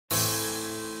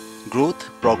Growth,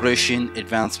 progression,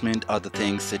 advancement are the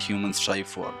things that humans strive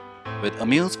for. With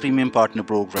Ameyo's Premium Partner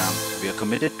Program, we are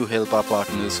committed to help our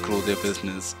partners grow their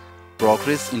business,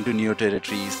 progress into new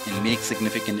territories, and make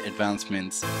significant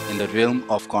advancements in the realm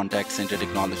of contact center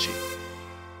technology.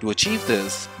 To achieve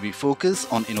this, we focus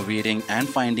on innovating and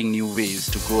finding new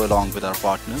ways to grow along with our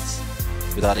partners.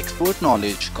 With our expert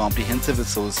knowledge, comprehensive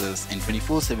resources, and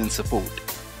 24/7 support,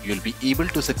 you'll be able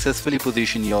to successfully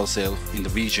position yourself in the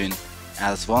region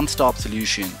as one-stop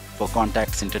solution for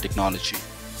contact center technology.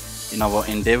 In our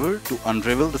endeavor to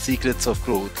unravel the secrets of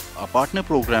growth, our partner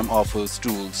program offers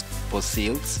tools for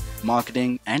sales,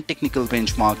 marketing, and technical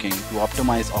benchmarking to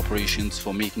optimize operations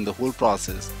for making the whole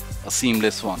process a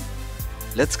seamless one.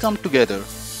 Let's come together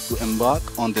to embark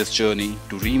on this journey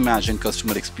to reimagine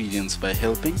customer experience by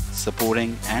helping,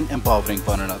 supporting, and empowering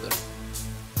one another.